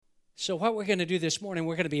So what we're going to do this morning,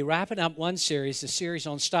 we're going to be wrapping up one series, the series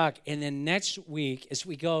on stock, and then next week, as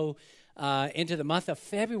we go into the month of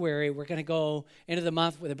February, we're going to go into the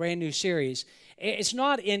month with a brand new series. It's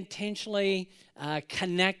not intentionally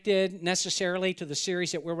connected necessarily to the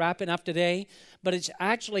series that we're wrapping up today, but it's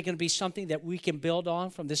actually going to be something that we can build on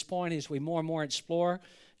from this point as we more and more explore,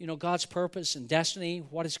 God's purpose and destiny.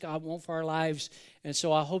 What does God want for our lives? And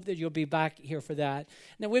so I hope that you'll be back here for that.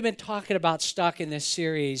 Now, we've been talking about stuck in this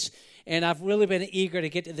series, and I've really been eager to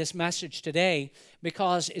get to this message today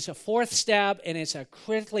because it's a fourth step, and it's a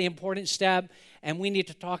critically important step, and we need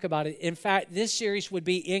to talk about it. In fact, this series would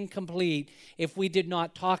be incomplete if we did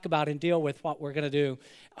not talk about and deal with what we're going to do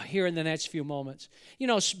here in the next few moments.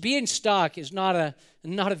 Being stuck is not a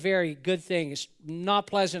very good thing. It's not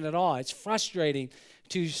pleasant at all. It's frustrating,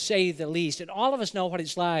 to say the least. And all of us know what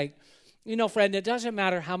it's like. Friend, it doesn't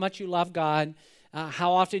matter how much you love God,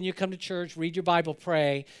 how often you come to church, read your Bible,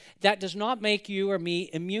 pray. That does not make you or me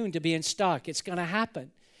immune to being stuck. It's going to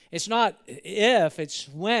happen. It's not if, it's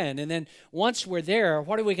when. And then once we're there,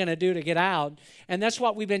 what are we going to do to get out? And that's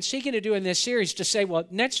what we've been seeking to do in this series, to say, well,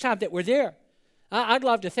 next time that we're there, I'd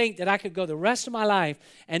love to think that I could go the rest of my life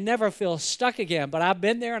and never feel stuck again. But I've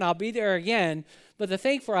been there and I'll be there again. But the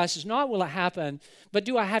thing for us is not will it happen, but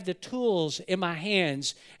do I have the tools in my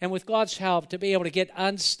hands and with God's help to be able to get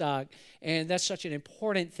unstuck? And that's such an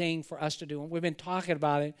important thing for us to do. And we've been talking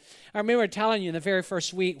about it. I remember telling you in the very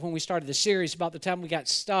first week when we started the series about the time we got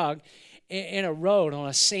stuck in a road, on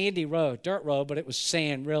a sandy road, dirt road, but it was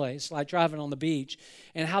sand really. It's like driving on the beach.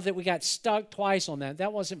 And how that we got stuck twice on that.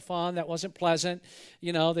 That wasn't fun. That wasn't pleasant.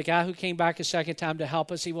 The guy who came back a second time to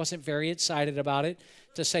help us, he wasn't very excited about it,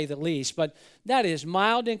 to say the least. But that is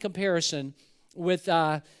mild in comparison with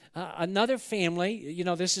another family.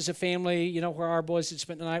 This is a family, where our boys had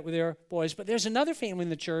spent the night with their boys. But there's another family in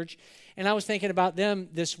the church, and I was thinking about them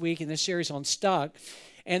this week in this series on Stuck.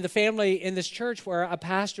 And the family in this church where a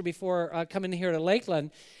pastor before coming here to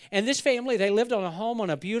Lakeland. And this family, they lived on a home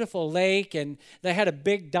on a beautiful lake, and they had a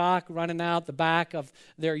big dock running out the back of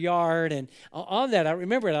their yard. And on that, I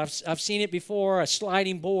remember it, I've seen it before, a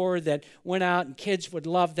sliding board that went out, and kids would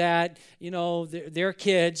love that. Their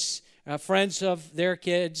kids, friends of their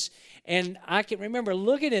kids. And I can remember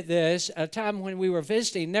looking at this at a time when we were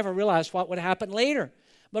visiting, never realized what would happen later.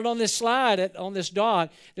 But on this slide, on this dock,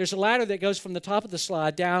 there's a ladder that goes from the top of the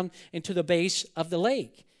slide down into the base of the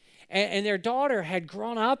lake. And their daughter had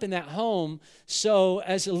grown up in that home, so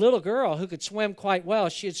as a little girl who could swim quite well,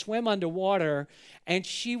 she'd swim underwater, and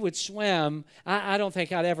she would swim. I don't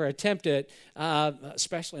think I'd ever attempt it,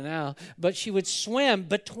 especially now, but she would swim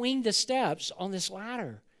between the steps on this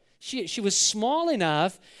ladder. She was small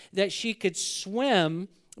enough that she could swim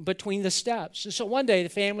between the steps. So one day, the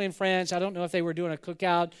family and friends, I don't know if they were doing a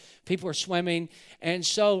cookout, people were swimming, and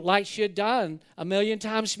so like she had done a million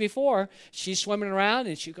times before, she's swimming around,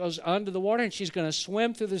 and she goes under the water, and she's going to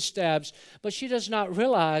swim through the steps, but she does not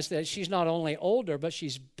realize that she's not only older, but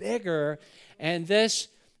she's bigger, and this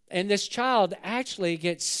child actually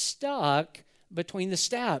gets stuck between the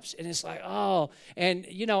steps. And it's like, oh, and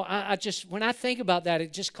I just, when I think about that,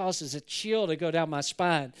 it just causes a chill to go down my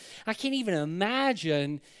spine. I can't even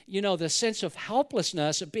imagine, the sense of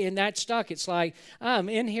helplessness of being that stuck. It's like, I'm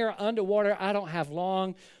in here underwater. I don't have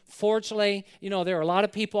long. Fortunately, there are a lot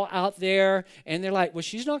of people out there, and they're like, well,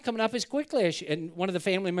 she's not coming up as quickly as she, and one of the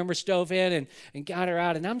family members dove in and got her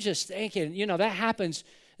out. And I'm just thinking, that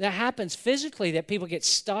happens physically, that people get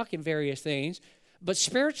stuck in various things. But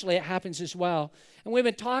spiritually, it happens as well. And we've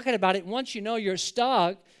been talking about it. Once you know you're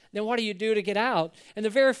stuck, then what do you do to get out? And the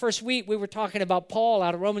very first week, we were talking about Paul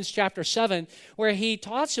out of Romans chapter 7, where he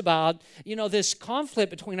talks about, this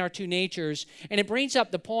conflict between our two natures. And it brings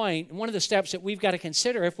up the point, one of the steps that we've got to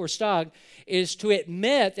consider if we're stuck is to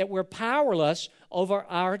admit that we're powerless over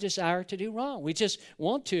our desire to do wrong. We just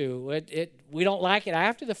want to. We don't like it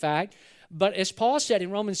after the fact. But as Paul said in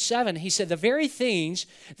Romans 7, he said, the very things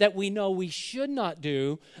that we know we should not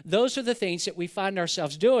do, those are the things that we find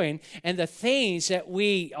ourselves doing. And the things that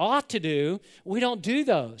we ought to do, we don't do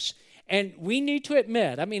those. And we need to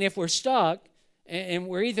admit, if we're stuck and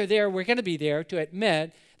we're either there, we're going to be there, to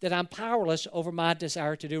admit that I'm powerless over my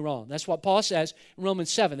desire to do wrong. That's what Paul says in Romans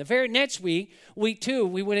 7. The very next week 2,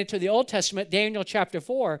 we went into the Old Testament, Daniel chapter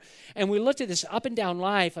 4, and we looked at this up and down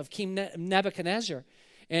life of King Nebuchadnezzar.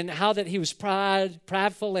 And how that he was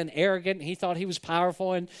prideful and arrogant. He thought he was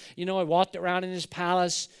powerful, and he walked around in his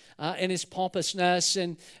palace in his pompousness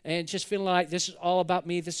and just feeling like this is all about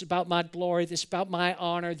me. This is about my glory. This is about my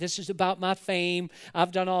honor. This is about my fame.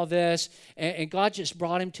 I've done all this, and God just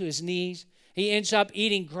brought him to his knees. He ends up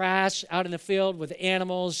eating grass out in the field with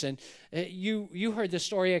animals. And you heard the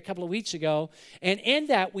story a couple of weeks ago. And in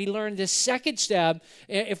that, we learned this second step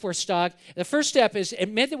if we're stuck. The first step is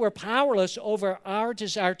admit that we're powerless over our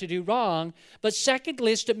desire to do wrong. But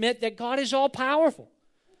secondly is to admit that God is all powerful.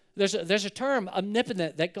 There's a term,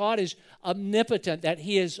 omnipotent, that God is omnipotent, that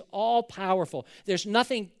he is all powerful. There's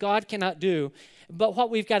nothing God cannot do. But what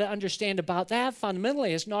we've got to understand about that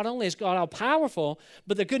fundamentally is not only is God all powerful,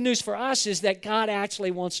 but the good news for us is that God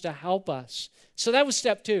actually wants to help us. So that was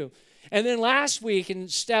step 2. And then last week in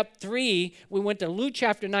step 3, we went to Luke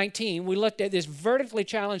chapter 19. We looked at this vertically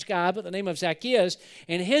challenged guy by the name of Zacchaeus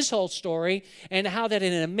and his whole story and how that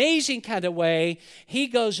in an amazing kind of way, he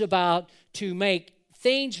goes about to make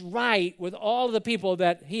things right with all of the people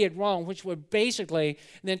that he had wronged, which were basically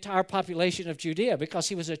the entire population of Judea, because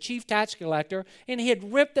he was a chief tax collector and he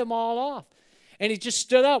had ripped them all off. And he just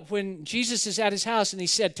stood up when Jesus is at his house and he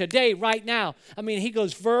said, today, right now. I mean, he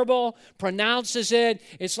goes verbal, pronounces it.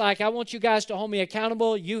 It's like, I want you guys to hold me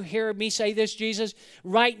accountable. You hear me say this, Jesus.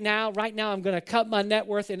 Right now, I'm going to cut my net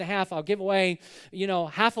worth in half. I'll give away,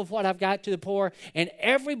 half of what I've got to the poor. And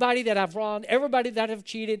everybody that I've wronged, everybody that I've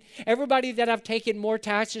cheated, everybody that I've taken more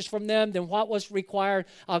taxes from them than what was required,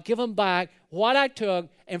 I'll give them back what I took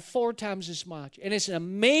and 4 times as much. And it's an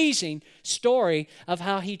amazing story of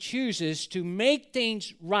how he chooses to make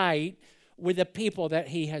things right with the people that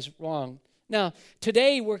he has wronged. Now,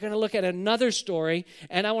 today we're going to look at another story,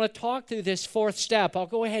 and I want to talk through this 4th step. I'll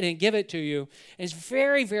go ahead and give it to you. It's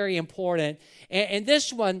very, very important. And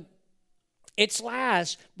this one, it's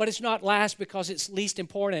last, but it's not last because it's least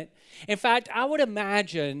important. In fact, I would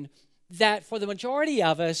imagine that for the majority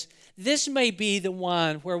of us, this may be the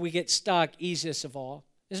one where we get stuck easiest of all.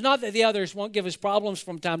 It's not that the others won't give us problems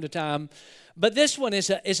from time to time, but this one is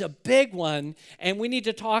a big one, and we need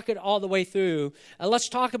to talk it all the way through. Let's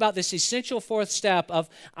talk about this essential 4th step of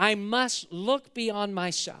I must look beyond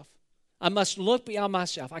myself. I must look beyond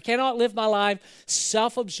myself. I cannot live my life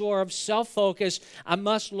self-absorbed, self-focused. I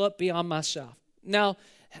must look beyond myself. Now,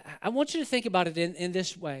 I want you to think about it in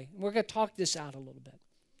this way. We're going to talk this out a little bit.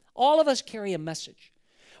 All of us carry a message.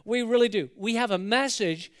 We really do. We have a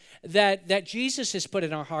message that Jesus has put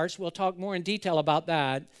in our hearts. We'll talk more in detail about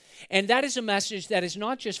that. And that is a message that is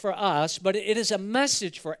not just for us, but it is a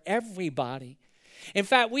message for everybody. In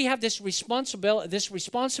fact, we have this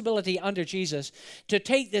responsibility under Jesus to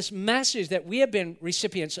take this message that we have been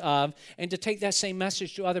recipients of and to take that same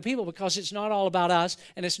message to other people, because it's not all about us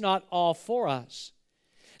and it's not all for us.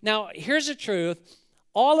 Now, here's the truth.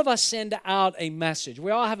 All of us send out a message.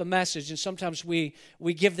 We all have a message, and sometimes we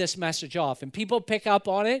give this message off. And people pick up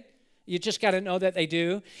on it. You just got to know that they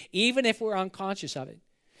do, even if we're unconscious of it.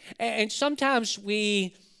 And sometimes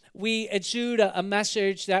we exude a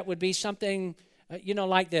message that would be something,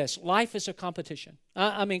 like this. Life is a competition.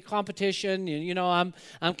 Competition,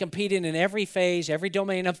 I'm competing in every phase, every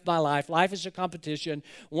domain of my life. Life is a competition.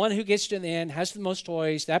 One who gets to the end has the most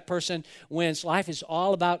toys. That person wins. Life is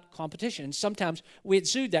all about competition. And sometimes we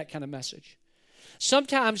exude that kind of message.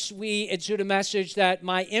 Sometimes we exude a message that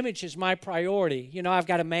my image is my priority. I've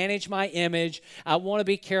got to manage my image. I want to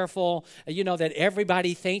be careful, that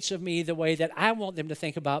everybody thinks of me the way that I want them to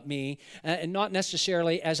think about me, and not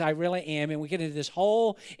necessarily as I really am. And we get into this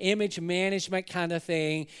whole image management kind of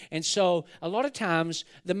thing. And so a lot of times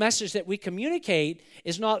the message that we communicate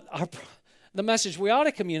is not the message we ought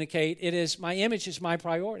to communicate. It is my image is my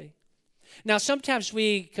priority. Now, sometimes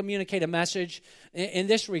we communicate a message in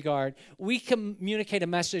this regard. We communicate a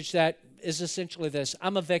message that is essentially this: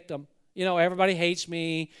 I'm a victim. Everybody hates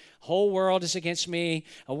me. Whole world is against me.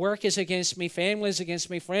 Work is against me. Family is against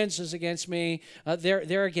me. Friends is against me.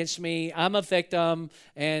 They're against me. I'm a victim,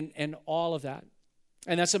 and all of that.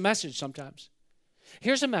 And that's a message sometimes.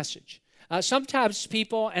 Here's a message. Sometimes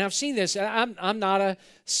people, and I've seen this, I'm not a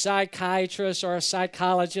psychiatrist or a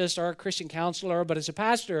psychologist or a Christian counselor, but as a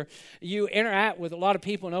pastor, you interact with a lot of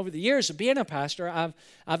people. And over the years of being a pastor,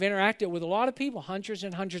 I've interacted with a lot of people, hundreds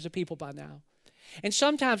and hundreds of people by now. And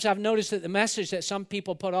sometimes I've noticed that the message that some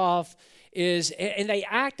people put off is, and they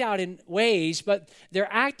act out in ways, but they're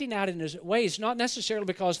acting out in ways not necessarily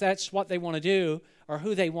because that's what they want to do or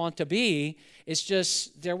who they want to be. It's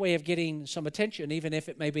just their way of getting some attention, even if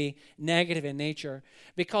it may be negative in nature.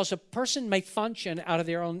 Because a person may function out of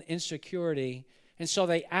their own insecurity, and so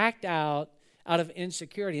they act out of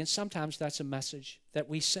insecurity, and sometimes that's a message that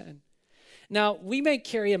we send. Now, we may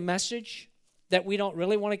carry a message that we don't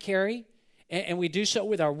really want to carry, and we do so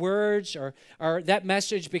with our words, or that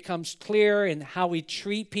message becomes clear in how we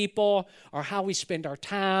treat people, or how we spend our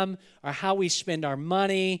time, or how we spend our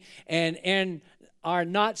money. And our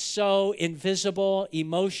not so invisible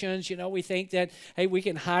emotions. You know, we think that, hey, we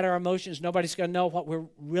can hide our emotions. Nobody's going to know what we're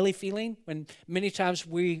really feeling, when many times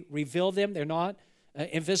we reveal them. They're not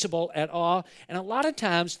invisible at all. And a lot of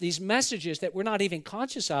times these messages that we're not even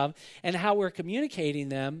conscious of and how we're communicating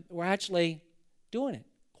them, we're actually doing it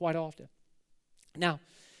quite often. Now,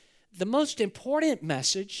 the most important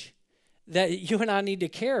message that you and I need to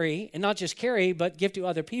carry, and not just carry, but give to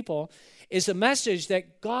other people, is a message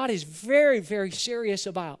that God is very, very serious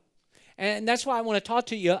about. And that's why I want to talk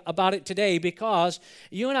to you about it today, because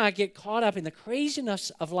you and I get caught up in the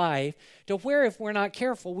craziness of life to where, if we're not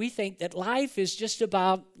careful, we think that life is just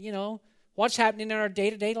about, what's happening in our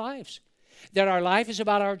day-to-day lives. That our life is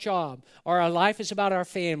about our job, or our life is about our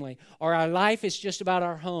family, or our life is just about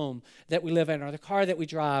our home that we live in, or the car that we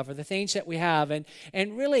drive, or the things that we have.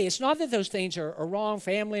 And really, it's not that those things are wrong,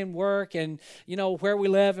 family and work, and, where we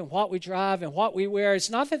live and what we drive and what we wear. It's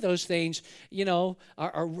not that those things,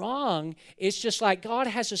 are wrong. It's just like God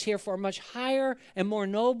has us here for a much higher and more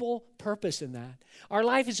noble purpose than that. Our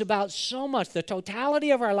life is about so much. The totality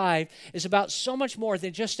of our life is about so much more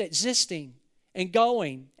than just existing and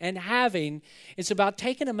going and having. It's about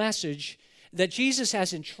taking a message that Jesus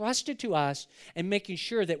has entrusted to us and making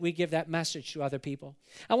sure that we give that message to other people.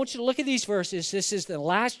 I want you to look at these verses. This is the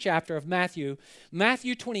last chapter of Matthew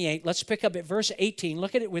 28. Let's pick up at verse 18.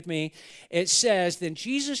 Look at it with me. It says, "Then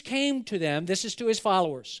Jesus came to them," this is to his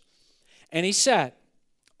followers, "and he said,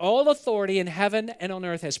 'All authority in heaven and on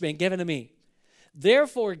earth has been given to me.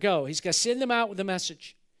 Therefore go.'" He's going to send them out with a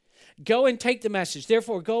message. "Go and take the message.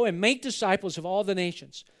 Therefore, go and make disciples of all the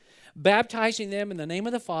nations, baptizing them in the name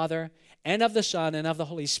of the Father and of the Son and of the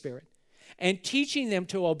Holy Spirit, and teaching them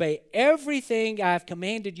to obey everything I have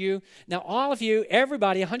commanded you." Now, all of you,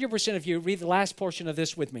 everybody, 100% of you, read the last portion of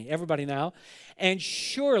this with me. Everybody now. "And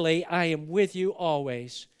surely I am with you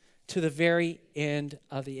always to the very end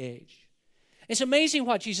of the age." It's amazing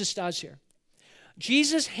what Jesus does here.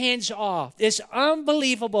 Jesus hands off this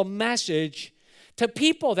unbelievable message to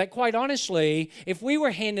people that, quite honestly, if we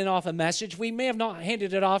were handing off a message, we may have not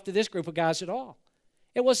handed it off to this group of guys at all.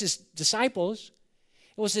 It was his disciples.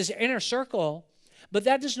 It was his inner circle. But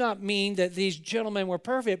that does not mean that these gentlemen were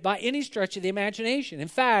perfect by any stretch of the imagination. In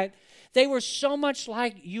fact, they were so much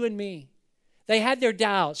like you and me. They had their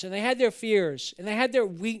doubts, and they had their fears, and they had their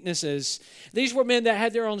weaknesses. These were men that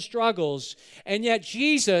had their own struggles. And yet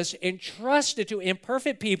Jesus entrusted to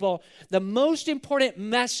imperfect people the most important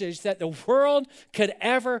message that the world could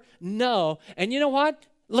ever know. And you know what?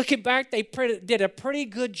 Looking back, they did a pretty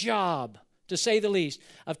good job, to say the least,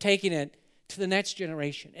 of taking it to the next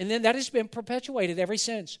generation. And then that has been perpetuated ever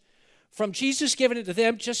since. From Jesus giving it to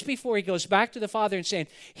them just before he goes back to the Father and saying,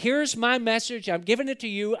 "Here's my message. I'm giving it to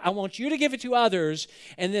you. I want you to give it to others."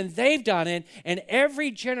 And then they've done it in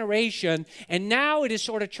every generation. And now it has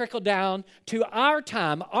sort of trickled down to our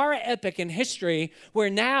time, our epoch in history, where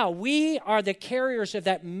now we are the carriers of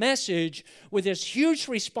that message with this huge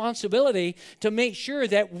responsibility to make sure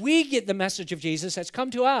that we get the message of Jesus that's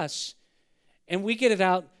come to us and we get it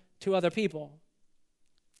out to other people.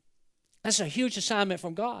 That's a huge assignment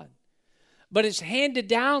from God. But it's handed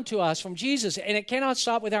down to us from Jesus, and it cannot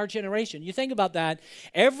stop with our generation. You think about that.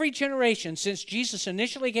 Every generation since Jesus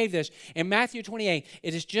initially gave this in Matthew 28,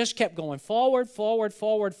 it has just kept going forward, forward,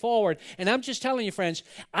 forward, forward. And I'm just telling you, friends,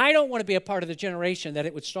 I don't want to be a part of the generation that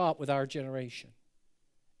it would stop with our generation.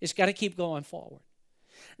 It's got to keep going forward.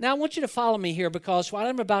 Now, I want you to follow me here, because what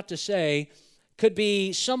I'm about to say could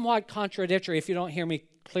be somewhat contradictory if you don't hear me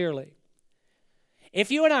clearly. If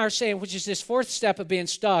you and I are saying, which is this fourth step of being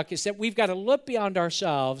stuck, is that we've got to look beyond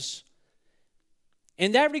ourselves.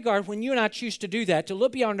 In that regard, when you and I choose to do that, to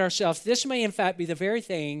look beyond ourselves, this may in fact be the very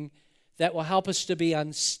thing that will help us to be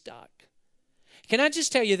unstuck. Can I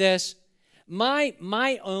just tell you this?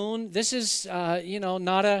 My own, this is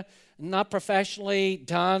not professionally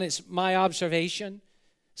done. It's my observation.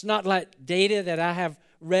 It's not like data that I have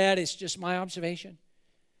read. It's just my observation.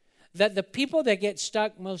 That the people that get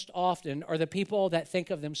stuck most often are the people that think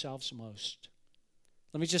of themselves most.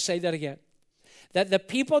 Let me just say that again. That the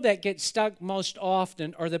people that get stuck most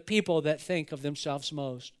often are the people that think of themselves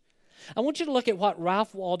most. I want you to look at what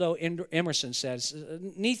Ralph Waldo Emerson says. A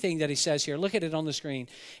neat thing that he says here. Look at it on the screen.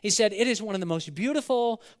 He said, "It is one of the most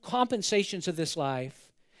beautiful compensations of this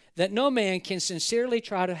life that no man can sincerely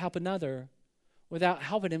try to help another without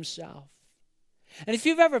helping himself." And if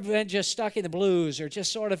you've ever been just stuck in the blues or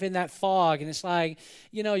just sort of in that fog, and it's like,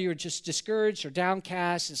 you're just discouraged or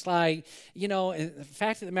downcast, it's like, and the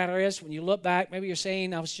fact of the matter is, when you look back, maybe you're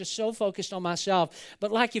saying, I was just so focused on myself.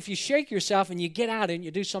 But like if you shake yourself and you get out and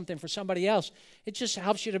you do something for somebody else, it just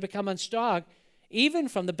helps you to become unstuck, even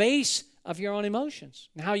from the base of your own emotions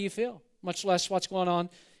and how you feel, much less what's going on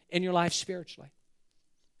in your life spiritually.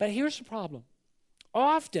 But here's the problem.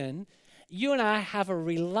 Often, you and I have a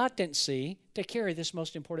reluctancy to carry this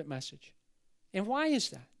most important message. And why is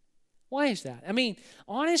that? Why is that? I mean,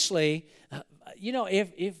 honestly,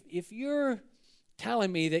 if you're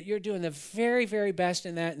telling me that you're doing the very, very best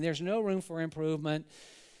in that and there's no room for improvement,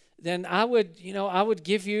 then I would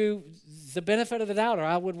give you the benefit of the doubt, or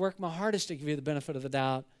I would work my hardest to give you the benefit of the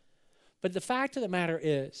doubt. But the fact of the matter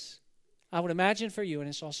is, I would imagine for you, and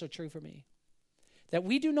it's also true for me, that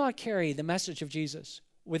we do not carry the message of Jesus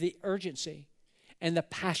with the urgency and the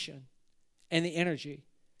passion and the energy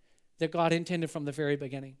that God intended from the very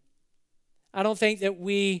beginning. I don't think that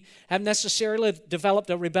we have necessarily developed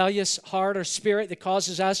a rebellious heart or spirit that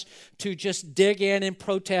causes us to just dig in and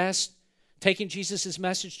protest taking Jesus'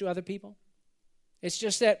 message to other people. It's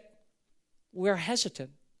just that we're hesitant.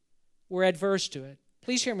 We're adverse to it.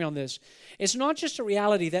 Please hear me on this. It's not just a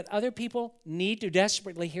reality that other people need to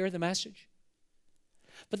desperately hear the message.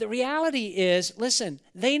 But the reality is, listen,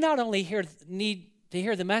 they not only need to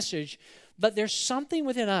hear the message, but there's something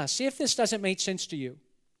within us. See if this doesn't make sense to you.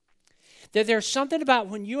 That there's something about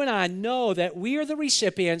when you and I know that we are the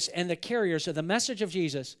recipients and the carriers of the message of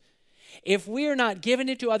Jesus. If we are not giving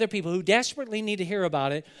it to other people who desperately need to hear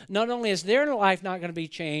about it, not only is their life not going to be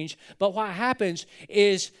changed, but what happens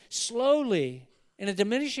is slowly, in a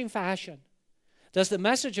diminishing fashion, does the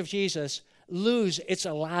message of Jesus lose its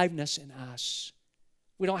aliveness in us.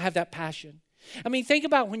 We don't have that passion. I mean, think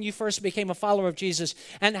about when you first became a follower of Jesus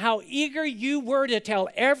and how eager you were to tell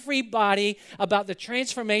everybody about the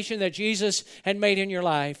transformation that Jesus had made in your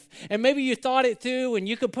life. And maybe you thought it through and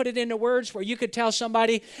you could put it into words where you could tell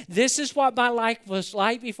somebody, this is what my life was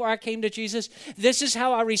like before I came to Jesus. This is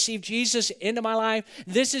how I received Jesus into my life.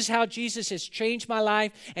 This is how Jesus has changed my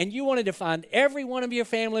life. And you wanted to find every one of your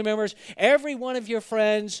family members, every one of your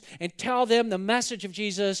friends, and tell them the message of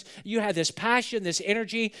Jesus. You had this passion, this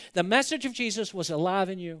energy. The message of Jesus was alive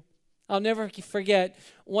in you. I'll never forget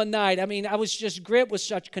one night. I mean, I was just gripped with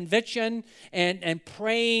such conviction and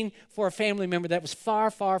praying for a family member that was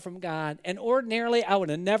far, far from God. And ordinarily, I would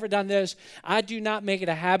have never done this. I do not make it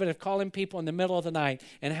a habit of calling people in the middle of the night.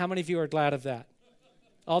 And how many of you are glad of that?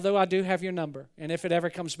 Although I do have your number. And if it ever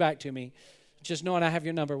comes back to me, just knowing I have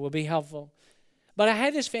your number will be helpful. But I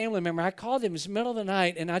had this family member. I called him. It was the middle of the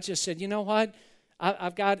night. And I just said, you know what?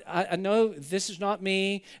 I know this is not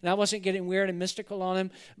me, and I wasn't getting weird and mystical on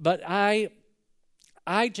him, but I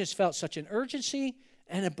just felt such an urgency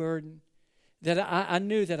and a burden that I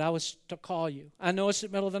knew that I was to call you. I know it's the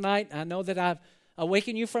middle of the night. I know that I've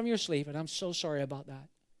awakened you from your sleep, and I'm so sorry about that.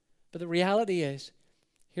 But the reality is,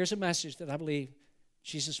 here's a message that I believe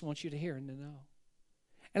Jesus wants you to hear and to know.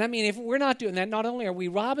 And I mean, if we're not doing that, not only are we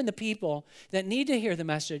robbing the people that need to hear the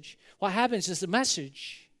message, what happens is the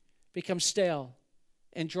message becomes stale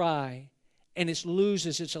and dry, and it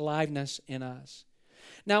loses its aliveness in us.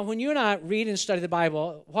 Now, when you and I read and study the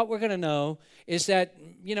Bible, what we're going to know is that,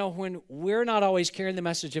 when we're not always carrying the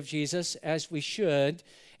message of Jesus as we should,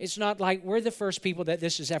 it's not like we're the first people that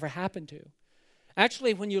this has ever happened to.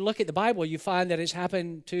 Actually, when you look at the Bible, you find that it's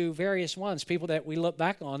happened to various ones, people that we look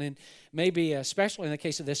back on, and maybe especially in the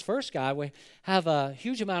case of this first guy, we have a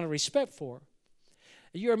huge amount of respect for.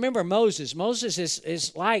 You remember Moses. Moses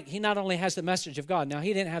is like, he not only has the message of God. Now,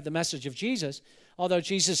 he didn't have the message of Jesus. Although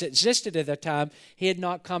Jesus existed at that time, he had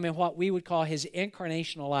not come in what we would call his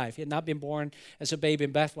incarnational life. He had not been born as a babe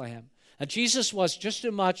in Bethlehem. Now, Jesus was just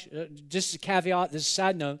as much, just a caveat, this is a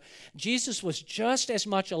side note, Jesus was just as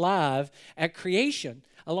much alive at creation,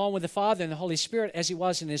 along with the Father and the Holy Spirit, as he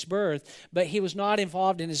was in his birth, but he was not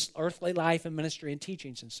involved in his earthly life and ministry and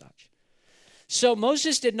teachings and such. So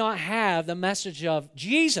Moses did not have the message of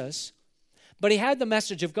Jesus, but he had the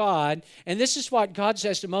message of God. And this is what God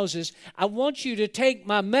says to Moses: I want you to take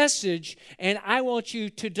my message and I want you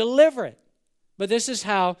to deliver it. But this is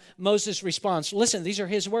how Moses responds. Listen, these are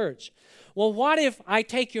his words. Well, what if I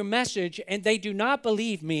take your message and they do not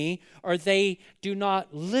believe me, or they do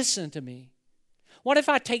not listen to me? What if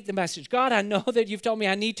I take the message? God, I know that you've told me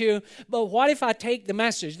I need to, but what if I take the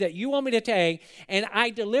message that you want me to take and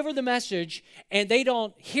I deliver the message and they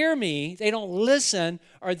don't hear me, they don't listen,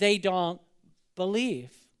 or they don't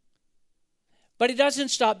believe? But it doesn't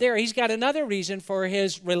stop there. He's got another reason for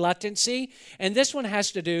his reluctancy, and this one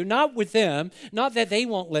has to do not with them, not that they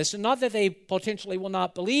won't listen, not that they potentially will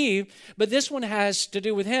not believe, but this one has to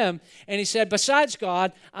do with him. And he said, besides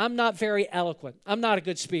God, I'm not very eloquent. I'm not a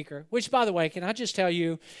good speaker. Which, by the way, can I just tell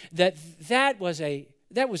you that was a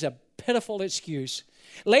pitiful excuse.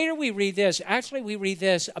 Later we read this. Actually, we read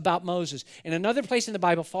this about Moses in another place in the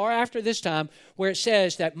Bible far after this time, where it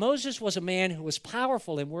says that Moses was a man who was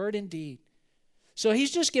powerful in word and deed. So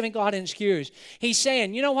he's just giving God an excuse. He's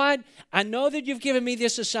saying, you know what? I know that you've given me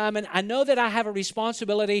this assignment. I know that I have a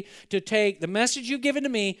responsibility to take the message you've given to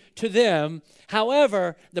me to them.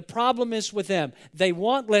 However, the problem is with them. They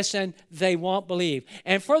won't listen. They won't believe.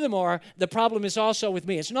 And furthermore, the problem is also with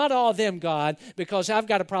me. It's not all of them, God, because I've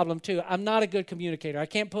got a problem too. I'm not a good communicator. I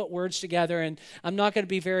can't put words together, and I'm not going to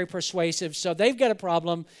be very persuasive. So they've got a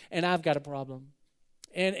problem, and I've got a problem.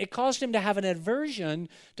 And it caused him to have an aversion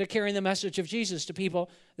to carrying the message of Jesus to people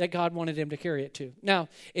that God wanted him to carry it to. Now,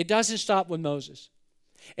 it doesn't stop with Moses.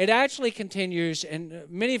 It actually continues, and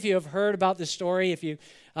many of you have heard about this story. If you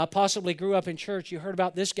possibly grew up in church, you heard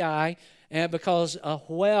about this guy because a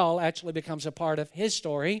well actually becomes a part of his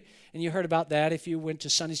story. And you heard about that if you went to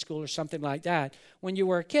Sunday school or something like that when you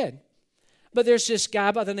were a kid. But there's this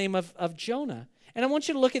guy by the name of Jonah. And I want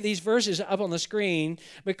you to look at these verses up on the screen,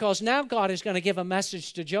 because now God is going to give a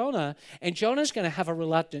message to Jonah, and Jonah's going to have a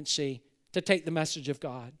reluctancy to take the message of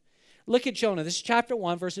God. Look at Jonah. This is chapter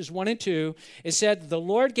 1, verses 1 and 2. It said, the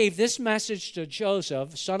Lord gave this message to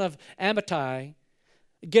Joseph, son of Amittai.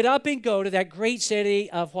 Get up and go to that great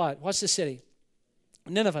city of what? What's the city?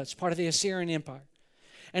 Nineveh. It's part of the Assyrian Empire.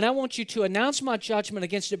 And I want you to announce my judgment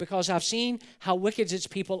against it, because I've seen how wicked its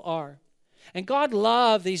people are. And God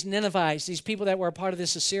loved these Ninevites, these people that were a part of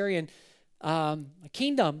this Assyrian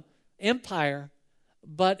kingdom, empire,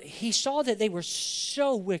 but he saw that they were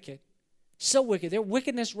so wicked, so wicked. Their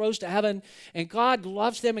wickedness rose to heaven, and God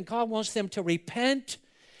loves them, and God wants them to repent.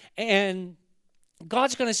 And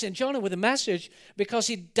God's going to send Jonah with a message because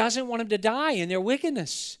he doesn't want them to die in their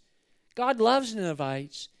wickedness. God loves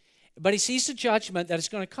Ninevites. But he sees the judgment that is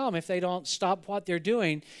going to come if they don't stop what they're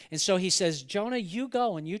doing. And so he says, Jonah, you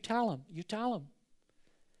go and you tell them. You tell them.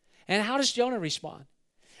 And how does Jonah respond?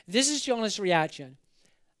 This is Jonah's reaction.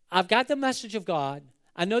 I've got the message of God.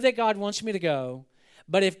 I know that God wants me to go.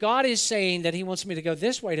 But if God is saying that he wants me to go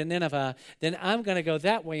this way to Nineveh, then I'm going to go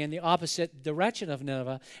that way in the opposite direction of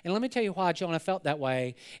Nineveh. And let me tell you why Jonah felt that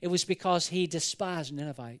way. It was because he despised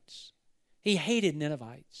Ninevites. He hated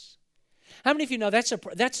Ninevites. How many of you know that's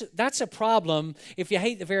a problem if you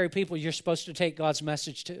hate the very people you're supposed to take God's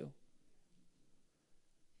message to?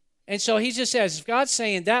 And so he just says, if God's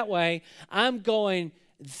saying that way, I'm going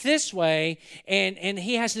this way. And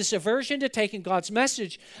he has this aversion to taking God's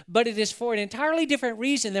message, but it is for an entirely different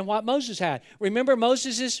reason than what Moses had. Remember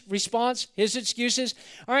Moses' response, his excuses?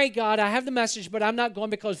 All right, God, I have the message, but I'm not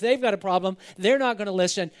going because they've got a problem. They're not going to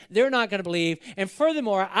listen. They're not going to believe. And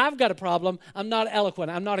furthermore, I've got a problem. I'm not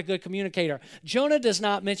eloquent. I'm not a good communicator. Jonah does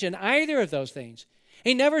not mention either of those things.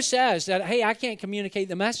 He never says that, hey, I can't communicate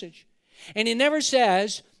the message. And he never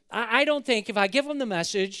says, I don't think if I give them the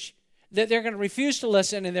message that they're going to refuse to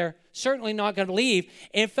listen, and they're certainly not going to believe.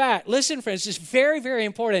 In fact, listen, friends, this is very, very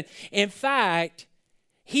important. In fact,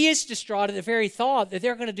 he is distraught at the very thought that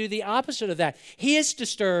they're going to do the opposite of that. He is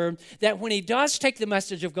disturbed that when he does take the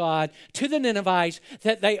message of God to the Ninevites,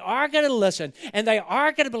 that they are going to listen, and they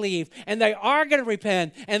are going to believe, and they are going to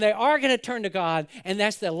repent, and they are going to turn to God. And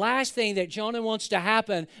that's the last thing that Jonah wants to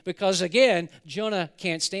happen, because, again, Jonah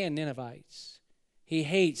can't stand Ninevites. He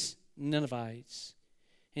hates Ninevites.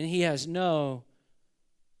 And he has no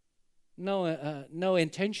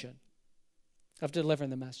intention of delivering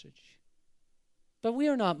the message. But we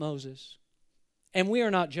are not Moses, and we are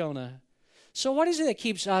not Jonah. So what is it that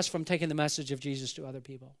keeps us from taking the message of Jesus to other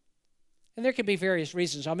people? And there could be various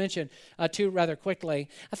reasons. I'll mention two rather quickly.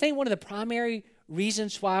 I think one of the primary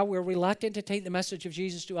reasons why we're reluctant to take the message of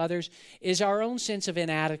Jesus to others is our own sense of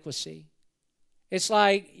inadequacy. It's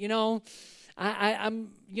like,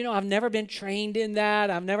 I've never been trained in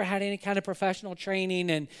that. I've never had any kind of professional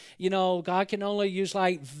training. And, God can only use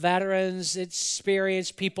like veterans,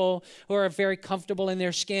 experienced people who are very comfortable in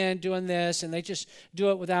their skin doing this. And they just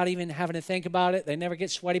do it without even having to think about it. They never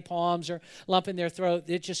get sweaty palms or lump in their throat.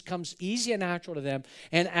 It just comes easy and natural to them.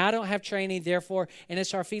 And I don't have training, therefore, and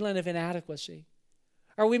it's our feeling of inadequacy.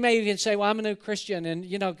 Or we may even say, well, I'm a new Christian,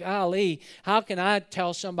 and, golly, how can I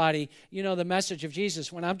tell somebody, the message of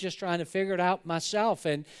Jesus when I'm just trying to figure it out myself?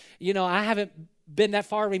 And, I haven't been that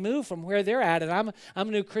far removed from where they're at, and I'm a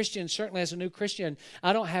new Christian. Certainly as a new Christian,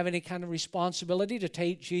 I don't have any kind of responsibility to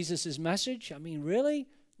take Jesus' message. I mean, really?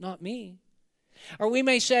 Not me. Or we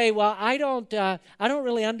may say, well, I don't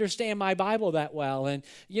really understand my Bible that well. And,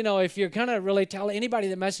 if you're going to really tell anybody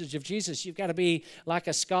the message of Jesus, you've got to be like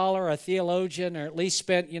a scholar, a theologian, or at least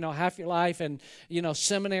spent, half your life in,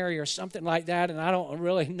 seminary or something like that. And I don't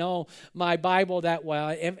really know my Bible that well.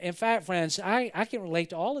 In fact, friends, I can relate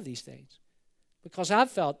to all of these things. because I've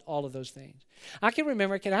felt all of those things. I can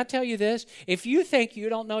remember, can I tell you this? If you think you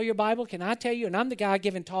don't know your Bible, can I tell you, and I'm the guy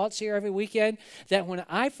giving talks here every weekend, that when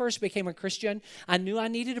I first became a Christian, I knew I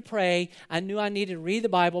needed to pray. I knew I needed to read the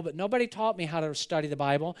Bible, but nobody taught me how to study the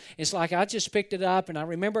Bible. It's like I just picked it up, and I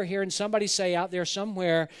remember hearing somebody say out there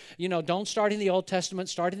somewhere, don't start in the Old Testament,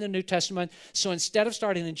 start in the New Testament. So instead of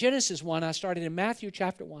starting in Genesis 1, I started in Matthew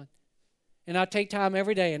chapter 1. And I'd take time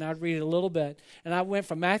every day and I'd read it a little bit. And I went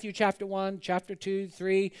from Matthew chapter 1, chapter 2,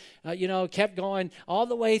 3, kept going all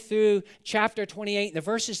the way through chapter 28. The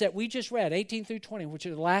verses that we just read, 18 through 20, which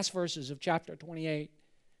are the last verses of chapter 28.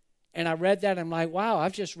 And I read that and I'm like, wow,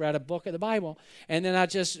 I've just read a book of the Bible. And then I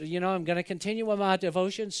just, I'm going to continue with my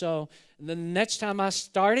devotion. So the next time I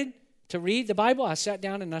started to read the Bible, I sat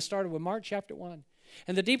down and I started with Mark chapter 1.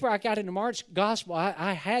 And the deeper I got into Mark's gospel,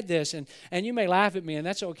 I had this, and you may laugh at me, and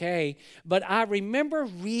that's okay, but I remember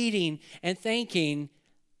reading and thinking,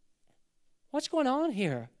 what's going on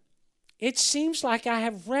here? It seems like I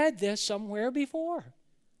have read this somewhere before.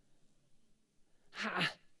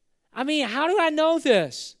 I mean, how do I know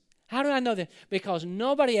this? How do I know this? Because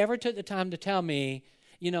nobody ever took the time to tell me,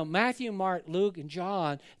 Matthew, Mark, Luke, and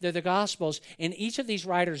John, they're the Gospels, and each of these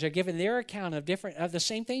writers are given their account of the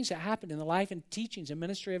same things that happened in the life and teachings and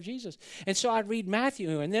ministry of Jesus. And so I'd read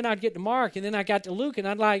Matthew, and then I'd get to Mark, and then I got to Luke, and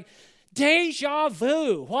I'd like, deja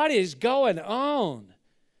vu, what is going on?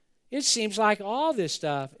 It seems like all this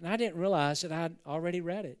stuff, and I didn't realize that I'd already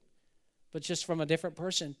read it, but just from a different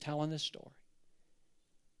person telling the story.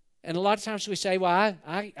 And a lot of times we say, well,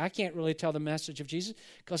 I can't really tell the message of Jesus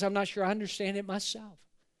because I'm not sure I understand it myself.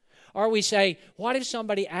 Or we say, what if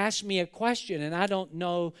somebody asks me a question and I don't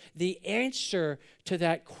know the answer to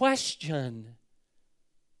that question?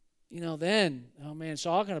 Then, oh man, it's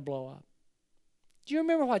all going to blow up. Do you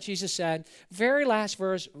remember what Jesus said? Very last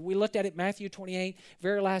verse, we looked at it, Matthew 28,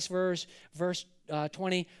 very last verse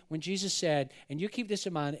 20, when Jesus said, and you keep this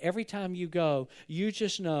in mind, every time you go, you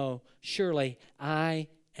just know, surely I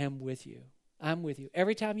am with you. I'm with you.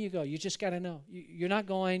 Every time you go, you just got to know. You're not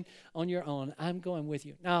going on your own. I'm going with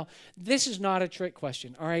you. Now, this is not a trick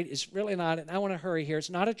question, all right? It's really not, and I want to hurry here.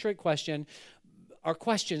 It's not a trick question or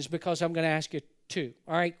questions because I'm going to ask you two.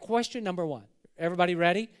 All right, question number one. Everybody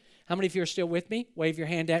ready? How many of you are still with me? Wave your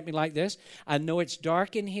hand at me like this. I know it's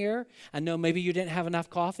dark in here. I know maybe you didn't have enough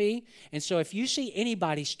coffee. And so if you see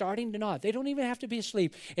anybody starting to nod, they don't even have to be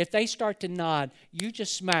asleep. If they start to nod, you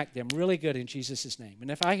just smack them really good in Jesus' name. And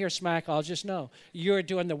if I hear smack, I'll just know you're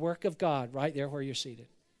doing the work of God right there where you're seated.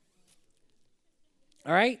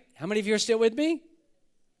 All right? How many of you are still with me?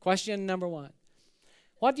 Question number one.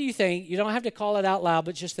 What do you think? You don't have to call it out loud,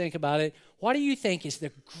 but just think about it. What do you think is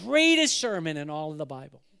the greatest sermon in all of the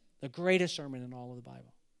Bible? The greatest sermon in all of the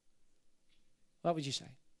Bible. What would you say?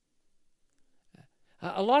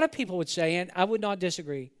 A lot of people would say, and I would not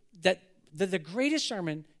disagree, that the greatest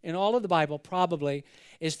sermon in all of the Bible probably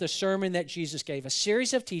is the sermon that Jesus gave, a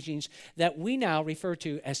series of teachings that we now refer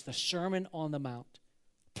to as the Sermon on the Mount.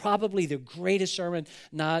 Probably the greatest sermon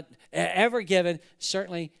not ever given,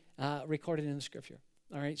 certainly recorded in the Scripture.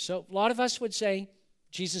 All right, so a lot of us would say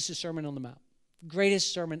Jesus' Sermon on the Mount,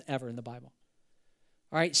 greatest sermon ever in the Bible.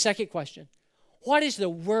 All right, second question. What is the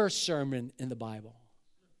worst sermon in the Bible?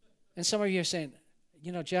 And some of you are saying,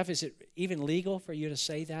 Jeff, is it even legal for you to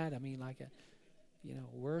say that? I mean, like a,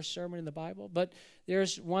 worst sermon in the Bible? But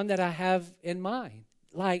there's one that I have in mind.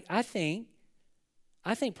 Like, I think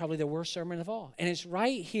probably the worst sermon of all. And it's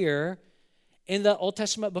right here in the Old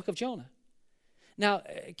Testament book of Jonah. Now,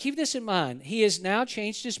 keep this in mind. He has now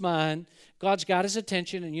changed his mind. God's got his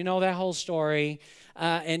attention, and you know that whole story.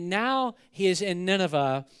 And now he is in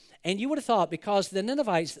Nineveh. And you would have thought, because the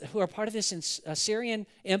Ninevites, who are part of this Assyrian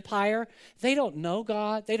empire, they don't know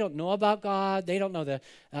God. They don't know about God. They don't know the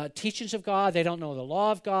teachings of God. They don't know the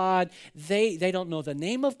law of God. They don't know the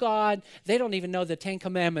name of God. They don't even know the Ten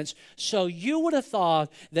Commandments. So you would have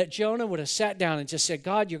thought that Jonah would have sat down and just said,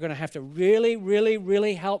 God, you're going to have to really, really,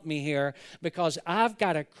 really help me here, because I've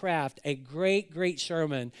got to craft a great, great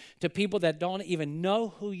sermon to people that don't even know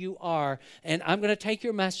who you are. And I'm going to take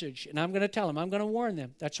your message, and I'm going to tell them. I'm going to warn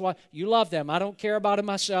them. That's why you love them. I don't care about them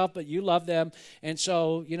myself, but you love them. And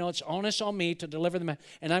so, it's honest on me to deliver them.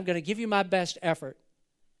 And I'm going to give you my best effort.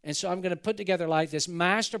 And so I'm going to put together like this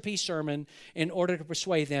masterpiece sermon in order to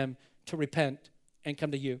persuade them to repent and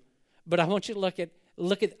come to you. But I want you to look at,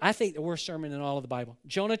 I think, the worst sermon in all of the Bible.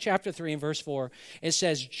 Jonah chapter 3 and verse 4. It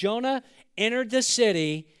says, Jonah entered the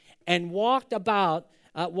city and walked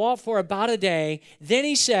for about a day. Then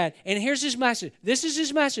he said, and here's his message. This is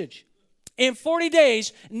his message. In 40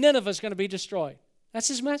 days, Nineveh is going to be destroyed. That's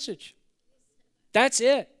his message. That's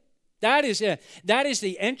it. That is it. That is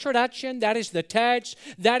the introduction. That is the text.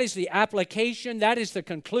 That is the application. That is the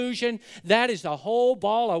conclusion. That is the whole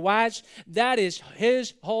ball of wax. That is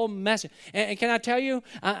his whole message. And can I tell you,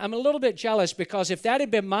 I'm a little bit jealous, because if that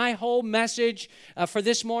had been my whole message for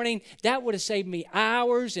this morning, that would have saved me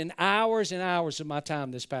hours and hours and hours of my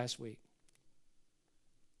time this past week.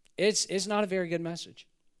 It's not a very good message.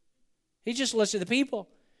 He just looks at the people.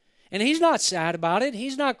 And he's not sad about it.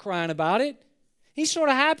 He's not crying about it. He's sort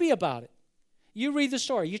of happy about it. You read the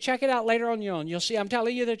story. You check it out later on your own. You'll see I'm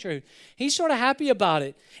telling you the truth. He's sort of happy about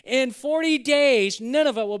it. In 40 days,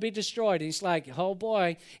 Nineveh will be destroyed. He's like, oh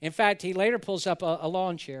boy. In fact, he later pulls up a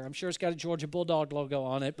lawn chair. I'm sure it's got a Georgia Bulldog logo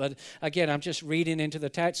on it. But again, I'm just reading into the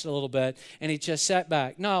text a little bit. And he just sat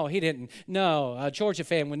back. No, he didn't. No, a Georgia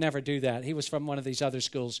fan would never do that. He was from one of these other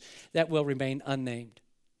schools that will remain unnamed.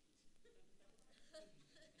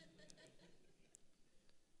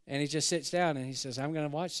 And he just sits down and he says, I'm going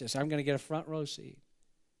to watch this. I'm going to get a front row seat.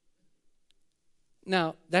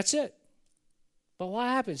 Now, that's it. But what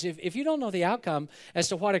happens? If you don't know the outcome as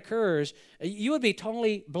to what occurs, you would be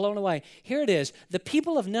totally blown away. Here it is. The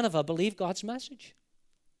people of Nineveh believe God's message.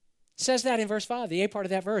 It says that in verse 5, the A part of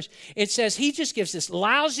that verse. It says he just gives this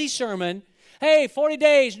lousy sermon. Hey, 40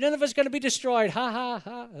 days, Nineveh's going to be destroyed. Ha, ha,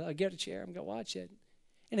 ha. I'll get a chair. I'm going to watch it.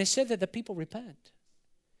 And it said that the people repent.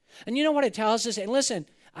 And you know what it tells us? And listen,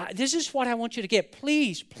 this is what I want you to get.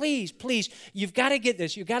 Please, please, please, you've got to get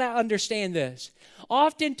this. You've got to understand this.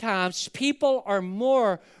 Oftentimes, people are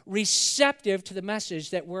more receptive to the message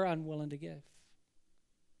that we're unwilling to give.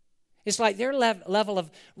 It's like their level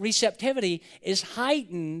of receptivity is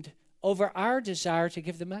heightened over our desire to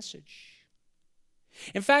give the message.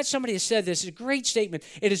 In fact, somebody has said this, it's a great statement.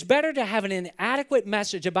 It is better to have an inadequate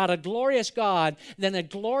message about a glorious God than a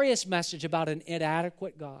glorious message about an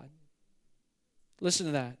inadequate God. Listen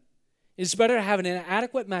to that. It's better to have an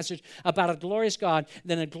inadequate message about a glorious God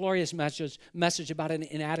than a glorious message about an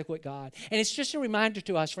inadequate God. And it's just a reminder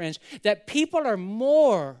to us, friends, that people are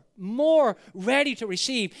more ready to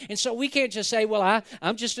receive. And so we can't just say, well,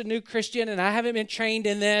 I'm just a new Christian and I haven't been trained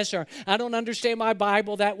in this, or I don't understand my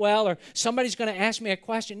Bible that well, or somebody's going to ask me a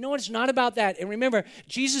question. No, it's not about that. And remember,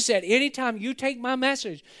 Jesus said, anytime you take my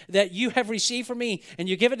message that you have received from me and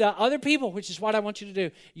you give it to other people, which is what I want you to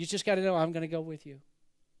do, you just got to know I'm going to go with you.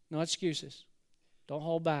 No excuses. Don't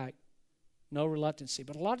hold back. No reluctancy.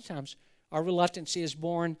 But a lot of times, our reluctancy is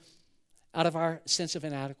born out of our sense of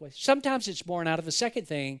inadequacy. Sometimes it's born out of the second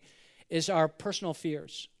thing is our personal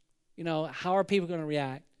fears. You know, how are people going to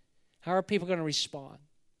react? How are people going to respond?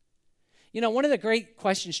 You know, one of the great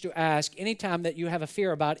questions to ask anytime that you have a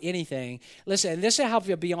fear about anything, listen, and this will help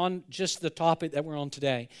you beyond just the topic that we're on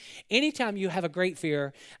today. Anytime you have a great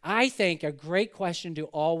fear, I think a great question to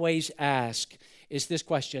always ask is this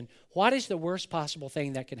question: what is the worst possible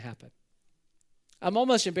thing that can happen? I'm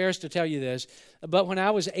almost embarrassed to tell you this, but when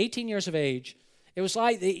I was 18 years of age, it was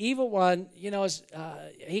like the evil one, you know,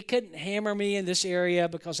 he couldn't hammer me in this area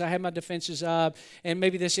because I had my defenses up, and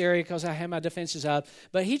maybe this area because I had my defenses up,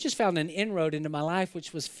 but he just found an inroad into my life,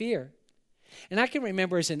 which was fear. And I can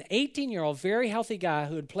remember as an 18-year-old, very healthy guy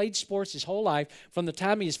who had played sports his whole life, from the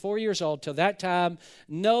time he was 4 years old till that time,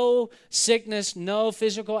 no sickness, no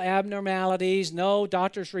physical abnormalities, no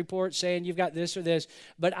doctor's report saying you've got this or this.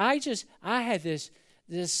 But I had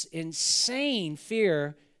this insane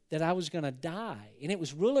fear that I was going to die. And it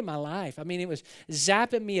was ruling my life. I mean, it was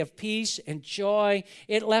zapping me of peace and joy.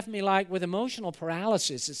 It left me like with emotional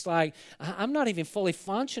paralysis. It's like I'm not even fully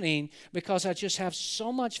functioning because I just have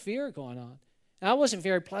so much fear going on. And I wasn't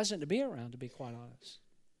very pleasant to be around, to be quite honest.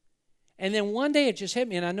 And then one day it just hit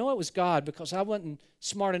me, and I know it was God because I wasn't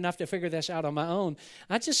smart enough to figure this out on my own.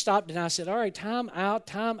 I just stopped and I said, all right, time out,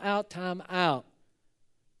 time out, time out.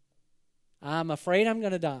 I'm afraid I'm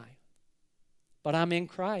going to die. But I'm in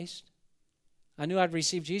Christ. I knew I'd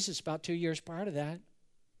received Jesus about 2 years prior to that.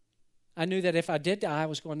 I knew that if I did die, I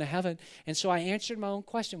was going to heaven. And so I answered my own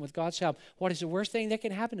question with God's help. What is the worst thing that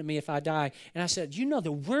can happen to me if I die? And I said, you know,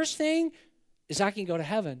 the worst thing is I can go to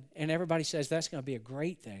heaven. And everybody says that's going to be a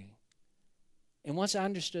great thing. And once I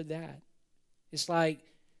understood that, it's like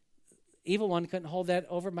evil one couldn't hold that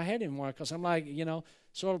over my head anymore, because I'm like, you know,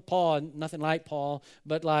 sort of Paul, nothing like Paul,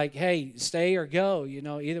 but like, hey, stay or go, you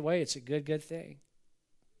know, either way, it's a good thing.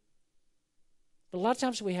 But a lot of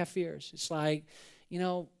times we have fears. It's like, you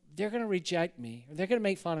know, they're going to reject me, or they're going to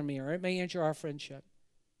make fun of me, or it may injure our friendship.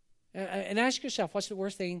 And ask yourself, what's the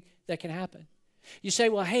worst thing that can happen? You say,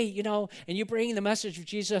 well, hey, you know, and you bring the message of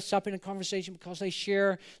Jesus up in a conversation because they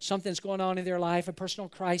share something's going on in their life, a personal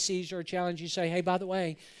crisis or a challenge. You say, hey, by the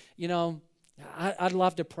way, you know, I'd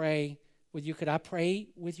love to pray with you. Could I pray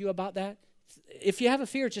with you about that? If you have a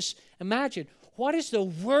fear, just imagine, what is the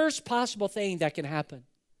worst possible thing that can happen?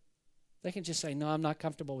 They can just say, no, I'm not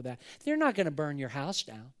comfortable with that. They're not going to burn your house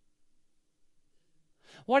down.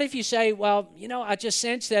 What if you say, well, I just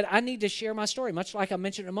sense that I need to share my story, much like I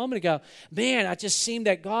mentioned a moment ago. Man, I just seem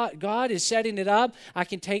that God is setting it up. I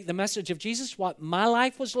can take the message of Jesus, what my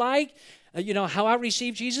life was like, how I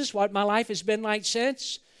received Jesus, what my life has been like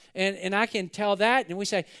since. And I can tell that, and we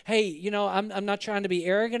say, hey, I'm not trying to be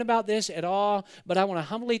arrogant about this at all, but I want to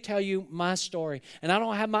humbly tell you my story. And I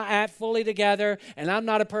don't have my act fully together, and I'm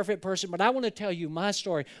not a perfect person, but I want to tell you my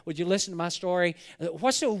story. Would you listen to my story?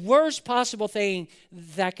 What's the worst possible thing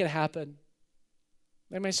that could happen?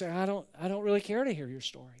 They may say, I don't really care to hear your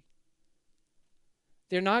story.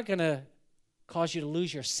 They're not going to cause you to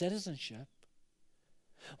lose your citizenship.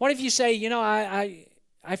 What if you say,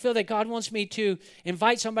 I feel that God wants me to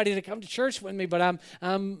invite somebody to come to church with me, but I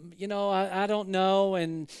don't know,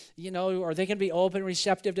 and, are they going to be open,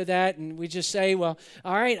 receptive to that? And we just say, well,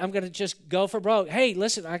 all right, I'm going to just go for broke. Hey,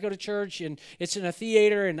 listen, I go to church, and it's in a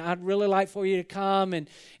theater, and I'd really like for you to come, and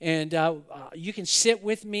you can sit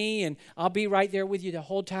with me, and I'll be right there with you the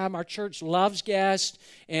whole time. Our church loves guests,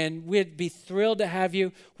 and we'd be thrilled to have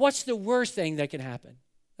you. What's the worst thing that can happen?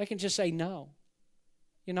 They can just say no.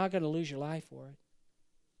 You're not going to lose your life for it.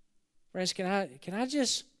 Friends, can I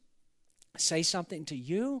just say something to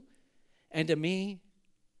you and to me?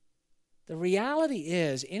 The reality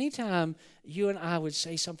is, anytime you and I would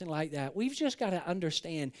say something like that, we've just got to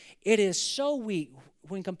understand it is so weak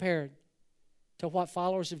when compared to what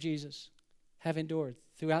followers of Jesus have endured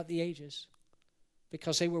throughout the ages,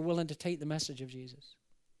 because they were willing to take the message of Jesus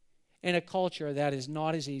in a culture that is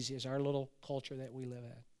not as easy as our little culture that we live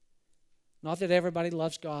in. Not that everybody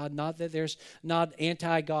loves God, not that there's not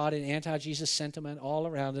anti-God and anti-Jesus sentiment all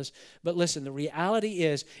around us. But listen, the reality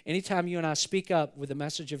is, anytime you and I speak up with the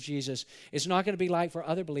message of Jesus, it's not going to be like for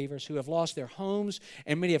other believers who have lost their homes,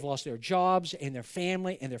 and many have lost their jobs and their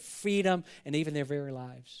family and their freedom and even their very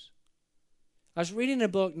lives. I was reading a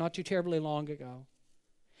book not too terribly long ago.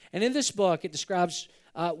 And in this book, it describes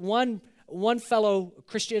one fellow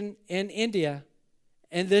Christian in India.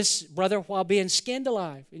 And this brother, while being skinned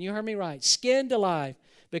alive, and you heard me right, skinned alive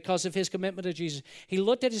because of his commitment to Jesus, he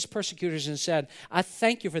looked at his persecutors and said, I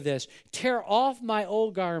thank you for this. Tear off my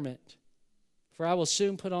old garment, for I will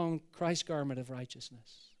soon put on Christ's garment of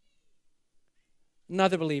righteousness.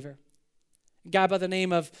 Another believer, a guy by the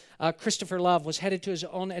name of Christopher Love, was headed to his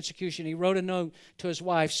own execution. He wrote a note to his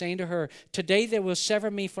wife saying to her, today they will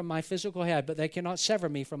sever me from my physical head, but they cannot sever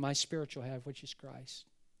me from my spiritual head, which is Christ.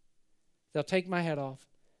 They'll take my head off.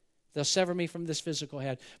 They'll sever me from this physical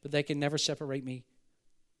head, but they can never separate me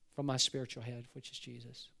from my spiritual head, which is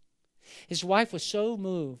Jesus. His wife was so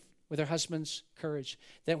moved with her husband's courage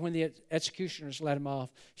that when the executioners let him off,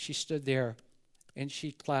 she stood there and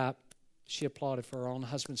she clapped. She applauded for her own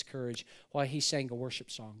husband's courage while he sang a worship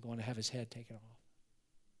song, going to have his head taken off.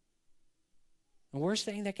 The worst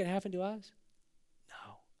thing that could happen to us?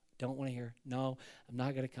 No, don't want to hear. No, I'm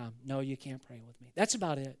not going to come. No, you can't pray with me. That's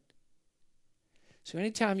about it. So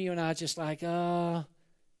anytime you and I just like, and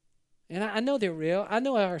I know they're real. I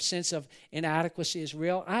know our sense of inadequacy is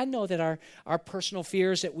real. I know that our personal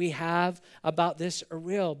fears that we have about this are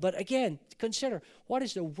real. But again, consider, what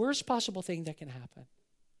is the worst possible thing that can happen?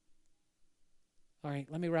 All right,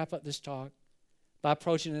 let me wrap up this talk by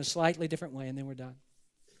approaching it in a slightly different way, and then we're done.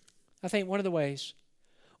 I think one of the ways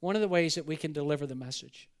that we can deliver the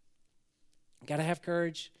message, got to have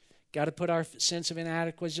courage. Got to put our sense of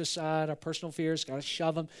inadequacy aside, our personal fears, got to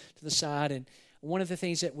shove them to the side. And one of the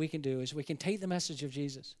things that we can do is we can take the message of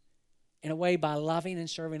Jesus in a way by loving and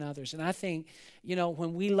serving others. And I think,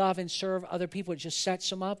 when we love and serve other people, it just sets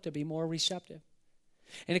them up to be more receptive.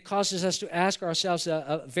 And it causes us to ask ourselves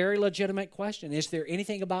a very legitimate question. Is there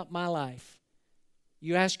anything about my life?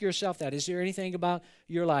 You ask yourself that. Is there anything about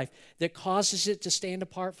your life that causes it to stand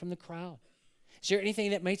apart from the crowd? Is there anything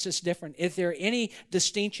that makes us different? Is there any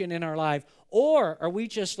distinction in our life? Or are we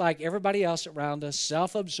just like everybody else around us,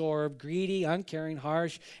 self-absorbed, greedy, uncaring,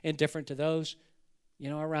 harsh, indifferent to those,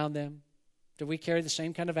 around them? Do we carry the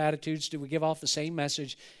same kind of attitudes? Do we give off the same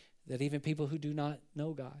message that even people who do not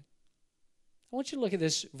know God? I want you to look at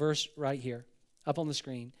this verse right here up on the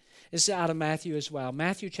screen. This is out of Matthew as well.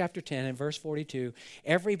 Matthew chapter 10 and verse 42.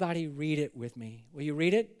 Everybody read it with me. Will you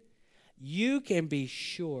read it? You can be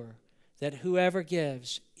sure that whoever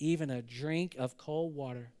gives even a drink of cold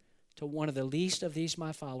water to one of the least of these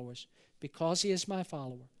my followers, because he is my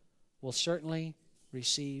follower, will certainly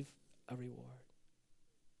receive a reward.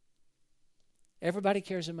 Everybody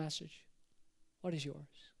carries a message. What is yours?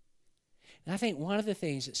 And I think one of the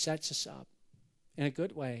things that sets us up in a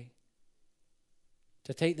good way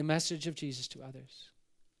to take the message of Jesus to others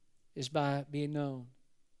is by being known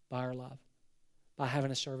by our love, by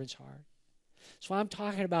having a servant's heart. So I'm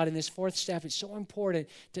talking about in this fourth step, it's so important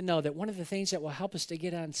to know that one of the things that will help us to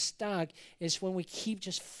get unstuck is when we keep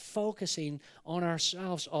just focusing on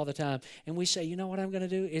ourselves all the time. And we say, you know what I'm going to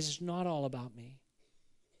do? It's not all about me.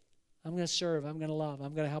 I'm going to serve. I'm going to love.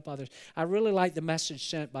 I'm going to help others. I really like the message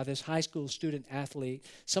sent by this high school student athlete.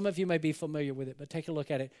 Some of you may be familiar with it, but take a look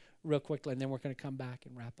at it real quickly, and then we're going to come back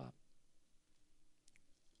and wrap up.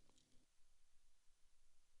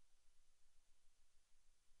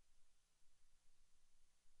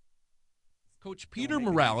 Coach Peter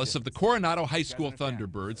Morales of the Coronado High School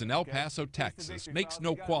Thunderbirds in El Paso, Texas, makes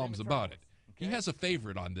no qualms about it. He has a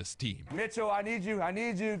favorite on this team. Mitchell, I need you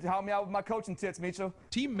to help me out with my coaching tips, Mitchell.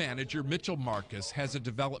 Team manager Mitchell Marcus has a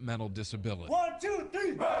developmental disability. 1, 2, 3,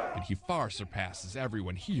 And he far surpasses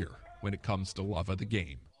everyone here when it comes to love of the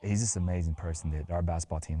game. He's just an amazing person that our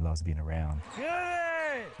basketball team loves being around.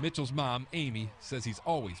 Mitchell's mom, Amy, says he's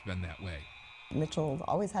always been that way. Mitchell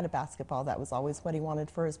always had a basketball. That was always what he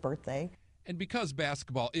wanted for his birthday. And because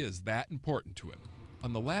basketball is that important to him,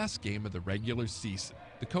 on the last game of the regular season,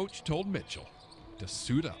 the coach told Mitchell to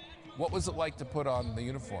suit up. What was it like to put on the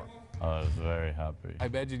uniform? I was very happy. I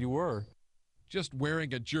imagine you were. Just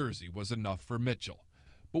wearing a jersey was enough for Mitchell.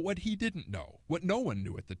 But what he didn't know, what no one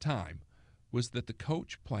knew at the time, was that the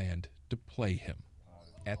coach planned to play him.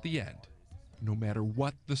 At the end, no matter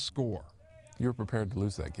what the score. You were prepared to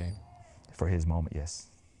lose that game. For his moment, yes.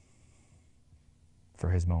 For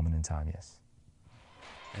his moment in time, yes.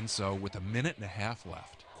 And so, with a minute and a half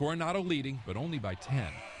left, Coronado leading, but only by 10,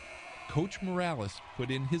 Coach Morales put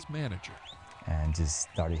in his manager. And just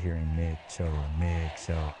started hearing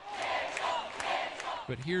Mitchell.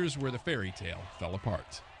 But here's where the fairy tale fell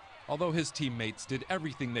apart. Although his teammates did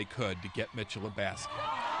everything they could to get Mitchell a basket,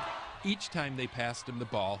 each time they passed him the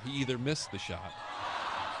ball, he either missed the shot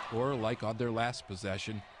or, like on their last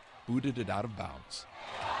possession, booted it out of bounds,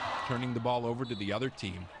 turning the ball over to the other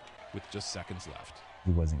team with just seconds left.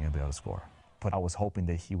 He wasn't going to be able to score. But I was hoping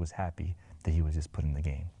that he was happy that he was just put in the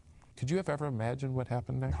game. Could you have ever imagined what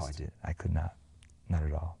happened next? No, I did. I could not. Not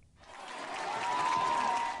at all.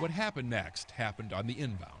 What happened next happened on the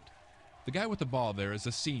inbound. The guy with the ball there is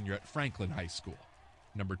a senior at Franklin High School,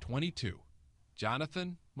 number 22,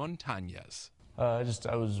 Jonathan Montañez. I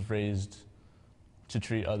was raised to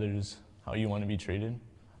treat others how you want to be treated.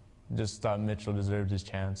 Just thought Mitchell deserved his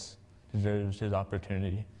chance, deserves his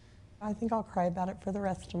opportunity. I think I'll cry about it for the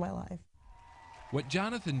rest of my life. What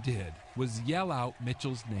Jonathan did was yell out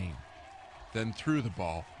Mitchell's name, then threw the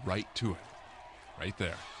ball right to it. Right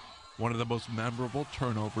there. One of the most memorable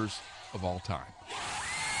turnovers of all time.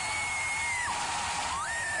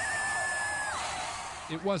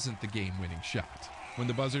 It wasn't the game-winning shot. When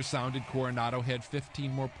the buzzer sounded, Coronado had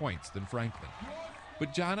 15 more points than Franklin.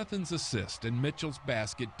 But Jonathan's assist and Mitchell's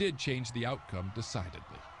basket did change the outcome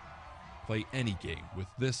decidedly. Play any game with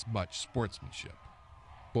this much sportsmanship.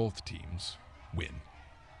 Both teams win.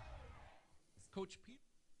 Coach Pete.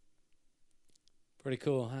 Pretty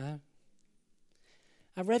cool, huh?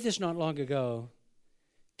 I read this not long ago.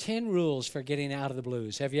 10 rules for getting out of the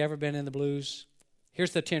blues. Have you ever been in the blues?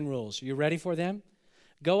 Here's the 10 rules. You ready for them?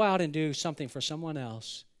 Go out and do something for someone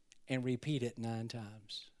else and repeat it 9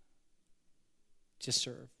 times. Just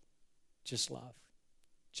serve. Just love.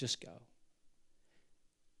 Just go.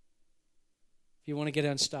 If you want to get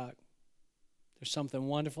unstuck, there's something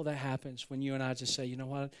wonderful that happens when you and I just say, you know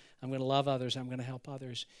what, I'm going to love others, I'm going to help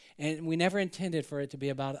others. And we never intended for it to be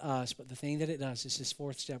about us, but the thing that it does is this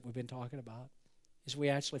fourth step we've been talking about, is we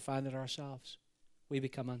actually find it ourselves. We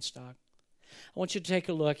become unstuck. I want you to take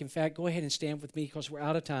a look. In fact, go ahead and stand with me because we're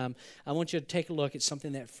out of time. I want you to take a look at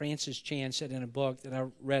something that Francis Chan said in a book that I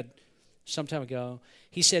read some time ago.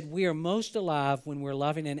 He said, we are most alive when we're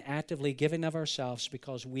loving and actively giving of ourselves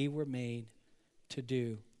because we were made to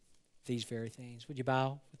do these very things. Would you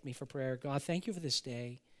bow with me for prayer? God, thank you for this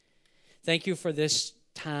day. Thank you for this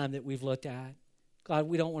time that we've looked at. God,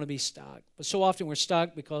 we don't want to be stuck. But so often we're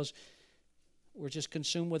stuck because we're just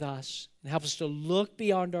consumed with us. And help us to look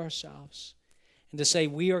beyond ourselves and to say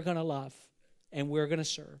we are going to love and we're going to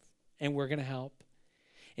serve and we're going to help.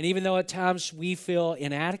 And even though at times we feel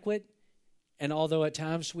inadequate and although at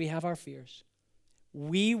times we have our fears,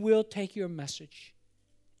 we will take your message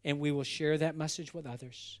and we will share that message with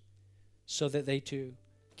others so that they too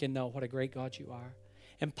can know what a great God you are.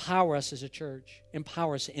 Empower us as a church.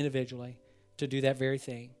 Empower us individually to do that very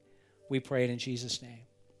thing. We pray it in Jesus' name.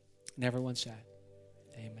 And everyone said,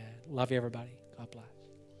 amen. Love you, everybody. God bless.